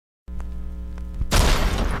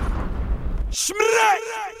It's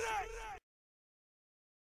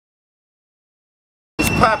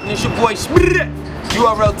poppin', it's your boy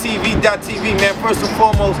Urltv.tv, man. First and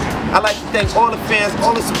foremost, I'd like to thank all the fans,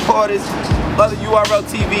 all the supporters of the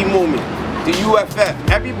Urltv movement, the UFF.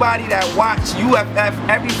 Everybody that watch UFF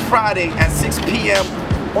every Friday at 6 p.m.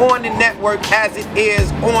 on the network as it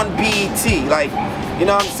is on BET. Like, you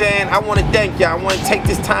know what I'm saying? I want to thank y'all. I want to take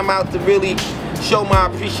this time out to really show my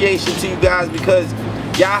appreciation to you guys, because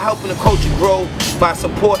y'all helping the culture grow by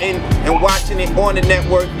supporting and watching it on the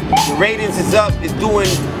network. The ratings is up, it's doing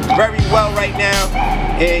very well right now,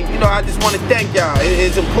 and you know, I just want to thank y'all.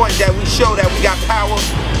 It's important that we show that we got power.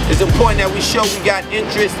 It's important that we show we got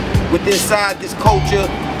interest with inside this culture,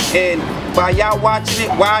 and by y'all watching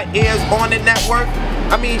it while it is on the network,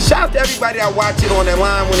 I mean, shout out to everybody that watch it on the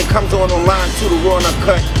line when it comes on online to the Raw and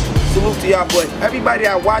Uncut. Salute to y'all, but everybody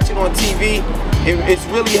that watch it on TV, it's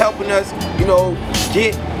really helping us, you know,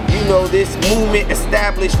 get, you know, this movement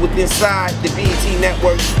established with inside the BET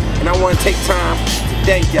network, and I want to take time to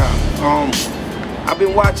thank y'all. I've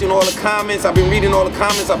been watching all the comments, I've been reading all the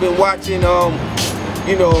comments, I've been watching,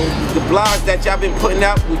 you know, the blogs that y'all been putting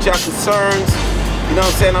out with y'all concerns. You know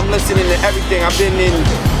what I'm saying? I'm listening to everything. I've been in,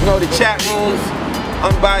 you know, the chat rooms,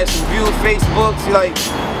 unbiased review, Facebook. Like,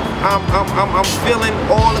 I'm feeling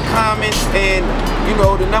all the comments, and you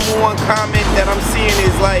know, the #1 comment that I'm seeing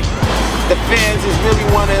is like, the fans just really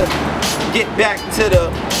want to get back to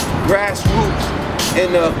the grassroots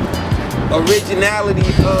and the originality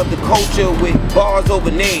of the culture with bars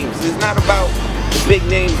over names. It's not about the big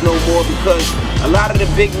names no more, because a lot of the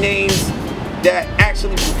big names that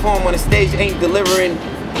actually perform on the stage ain't delivering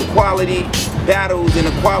the quality battles and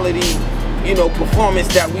the quality, you know, performance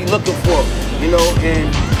that we looking for, you know. And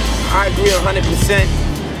I agree 100%.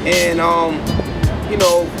 And you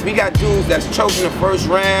know, we got dudes that's choking the first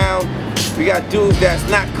round. We got dudes that's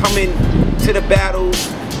not coming to the battles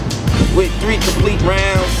with 3 complete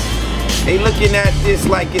rounds. They looking at this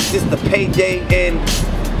like it's just a payday, and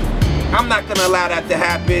I'm not gonna allow that to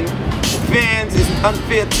happen. Fans, it's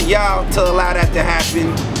unfair to y'all to allow that to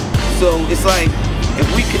happen. So it's like, if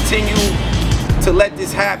we continue to let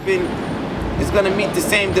this happen, it's gonna meet the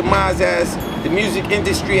same demise as the music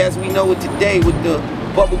industry as we know it today, with the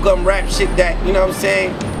bubblegum rap shit that, you know what I'm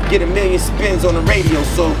saying, get 1 million spins on the radio.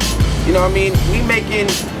 So, you know what I mean, we making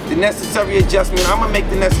the necessary adjustment. I'm gonna make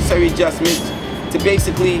the necessary adjustments to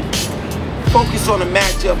basically focus on the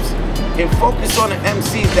matchups and focus on the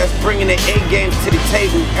MCs that's bringing their A games to the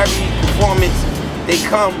table every performance they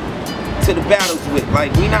come to the battles with.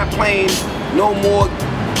 Like, we not playing no more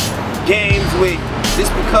games with,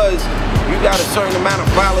 just because you got a certain amount of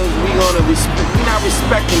followers, we not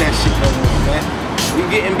respecting that shit no more, man. We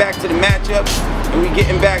getting back to the matchups, and we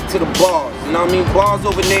getting back to the bars. You know what I mean? Bars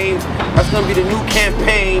over names. That's gonna be the new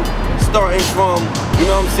campaign starting from, you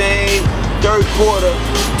know what I'm saying, 3rd quarter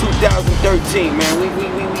 2013, man. We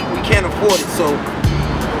can't afford it. So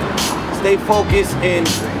stay focused, and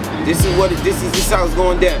this is how it's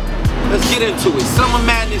going down. Let's get into it. Summer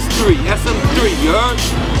Madness 3, SM3, you heard?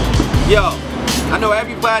 Yo, I know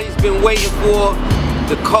everybody's been waiting for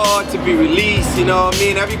the card to be released, you know what I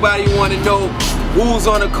mean? Everybody want to know who's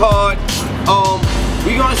on the card.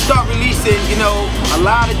 We're gonna start releasing, you know, a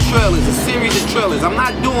lot of trailers, a series of trailers. I'm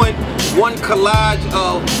not doing one collage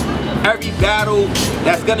of every battle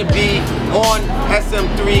that's gonna be on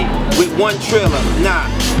SM3 with one trailer. Nah,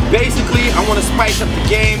 basically I want to spice up the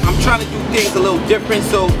game. I'm trying to do things a little different,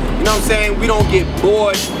 so you know what I'm saying, we don't get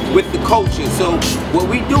bored with the culture. So what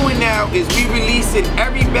we doing now is we releasing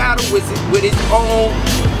every battle with its own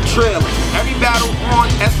trailer. Every battle on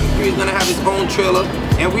SM3 is gonna have its own trailer,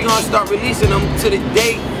 and we're gonna start releasing them to the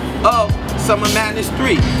date of Summer Madness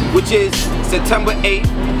 3, which is September 8th.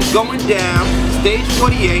 It's going down, stage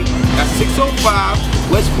 48 at 605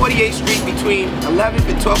 West 48th Street between 11th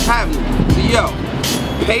and 12th Avenue. So yo,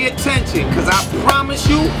 pay attention, because I promise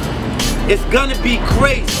you, it's gonna be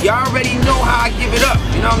crazy. Y'all already know how I give it up,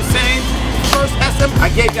 you know what I'm saying? First SM, I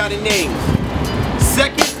gave y'all the names.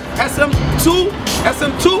 Second, SM2,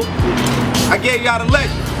 I gave y'all the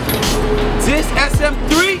legend. This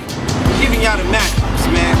SM3, I'm giving y'all the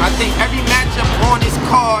matchups, man. I think every matchup on this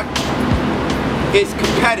card is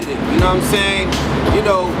competitive, you know what I'm saying? You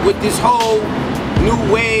know, with this whole new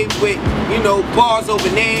wave with, you know, bars over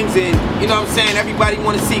names, and you know what I'm saying, everybody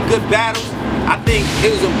want to see good battles. I think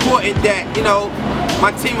it was important that, you know,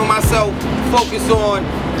 my team and myself focus on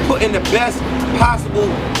putting the best possible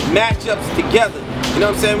matchups together. You know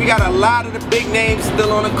what I'm saying? We got a lot of the big names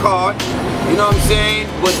still on the card, you know what I'm saying?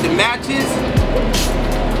 But the matches,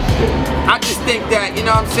 I just think that, you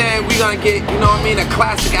know what I'm saying, we're gonna get, you know what I mean, a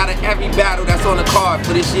classic out of every battle that's on the card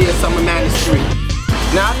for this year's Summer Madness 3.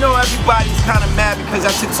 Now I know everybody's kind of mad because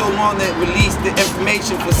I took so long to release the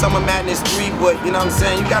information for Summer Madness 3, but you know what I'm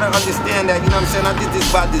saying, you gotta understand that, you know what I'm saying, I did this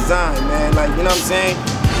by design, man. Like, you know what I'm saying,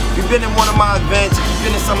 if you've been in one of my events, if you've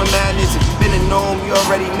been in Summer Madness, if you've been in Nome, you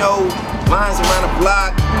already know lines around the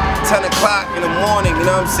block, 10 o'clock in the morning, you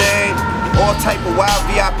know what I'm saying, all type of wild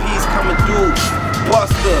VIPs coming through.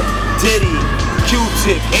 Buster, Diddy,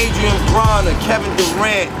 Q-Tip, Adrian Bronner, Kevin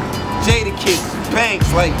Durant, Jadakiss, Banks,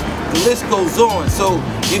 like, the list goes on. So,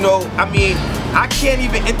 you know, I mean, I can't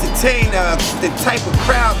even entertain the type of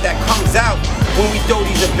crowd that comes out when we throw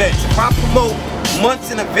these events. If I promote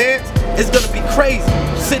months in advance, it's gonna be crazy.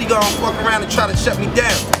 The city gonna fuck around and try to shut me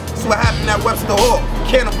down. That's what happened at Webster Hall.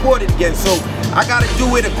 Can't afford it again, so I gotta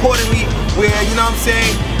do it accordingly where, you know what I'm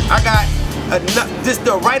saying, I got just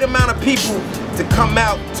the right amount of people to come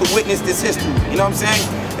out to witness this history. You know what I'm saying?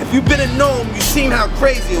 If you've been in Nome, you've seen how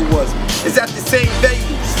crazy it was. It's at the same venue,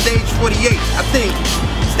 Stage 48. I think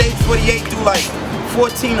Stage 48 do like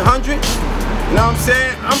 1,400. You know what I'm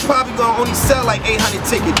saying? I'm probably gonna only sell like 800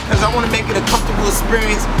 tickets because I want to make it a comfortable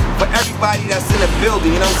experience for everybody that's in the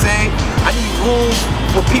building. You know what I'm saying? I need room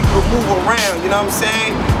for people to move around. You know what I'm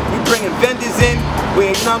saying? We bringing vendors in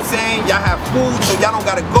where, you know what I'm saying, y'all have food so y'all don't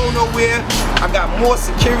gotta go nowhere. I got more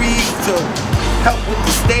security to help with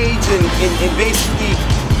the stage and basically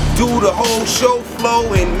do the whole show flow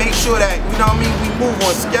and make sure that, you know what I mean, we move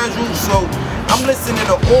on schedule. So I'm listening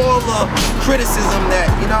to all the criticism that,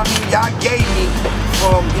 you know what I mean, y'all gave me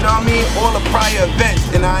from, you know what I mean, all the prior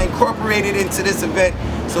events, and I incorporated into this event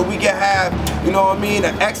so we can have, you know what I mean,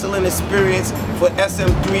 an excellent experience for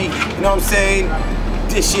SM3, you know what I'm saying,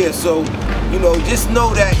 this year. So, you know, just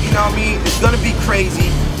know that, you know what I mean, it's gonna be crazy.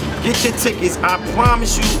 Get your tickets. I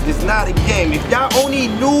promise you, it's not a game. If y'all only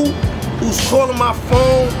knew who's calling my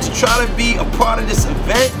phone to try to be a part of this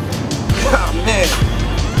event, oh man,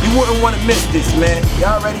 you wouldn't want to miss this, man.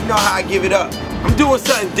 Y'all already know how I give it up. I'm doing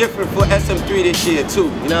something different for SM3 this year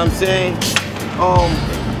too, you know what I'm saying?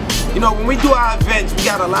 You know, when we do our events, we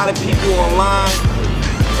got a lot of people online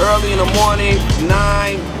early in the morning,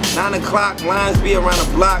 9 o'clock, lines be around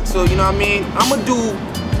the block. So, you know what I mean? I'm gonna do,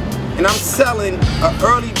 and I'm selling an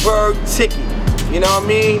early bird ticket. You know what I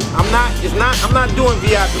mean? I'm not doing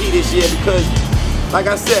VIP this year because, like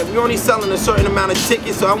I said, we're only selling a certain amount of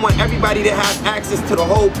tickets, so I want everybody to have access to the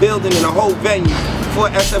whole building and the whole venue for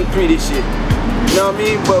SM3 this year. You know what I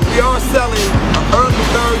mean? But we are selling an early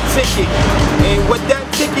bird ticket, and what that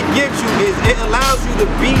ticket gives you is it allows you to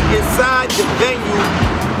be inside the venue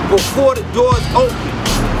before the doors open.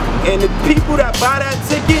 And the people that buy that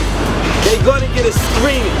ticket, they're gonna get a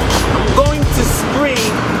screening. I'm going to screen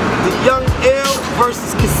the Young L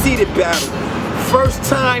versus Conceited battle. First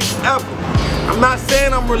time ever. I'm not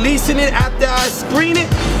saying I'm releasing it after I screen it,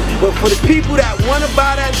 but for the people that wanna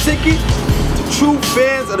buy that ticket, the true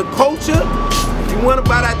fans of the culture, if you wanna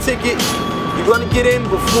buy that ticket, you're gonna get in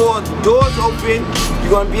before the doors open.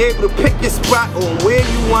 You're gonna be able to pick your spot on where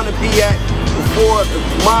you wanna be at before the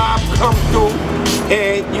mob come through.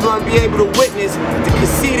 And you're gonna be able to witness the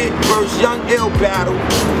Conceited versus Young L battle.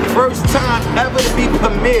 First time ever to be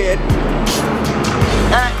premiered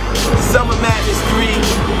at Summer Madness 3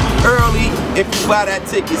 early if you buy that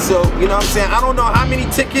ticket. So, you know what I'm saying? I don't know how many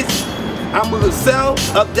tickets I'm gonna sell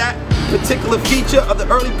of that particular feature, of the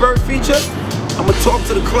early bird feature. I'm gonna talk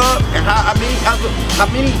to the club and how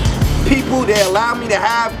many people they allow me to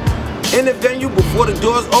have in the venue before the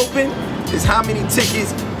doors open is how many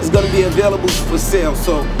tickets is gonna be available for sale.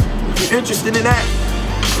 So if you're interested in that,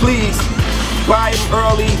 please buy them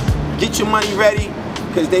early, get your money ready,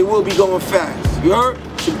 because they will be going fast. You heard?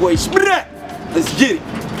 It's your boy Sprat. Let's get it.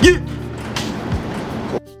 Yeah.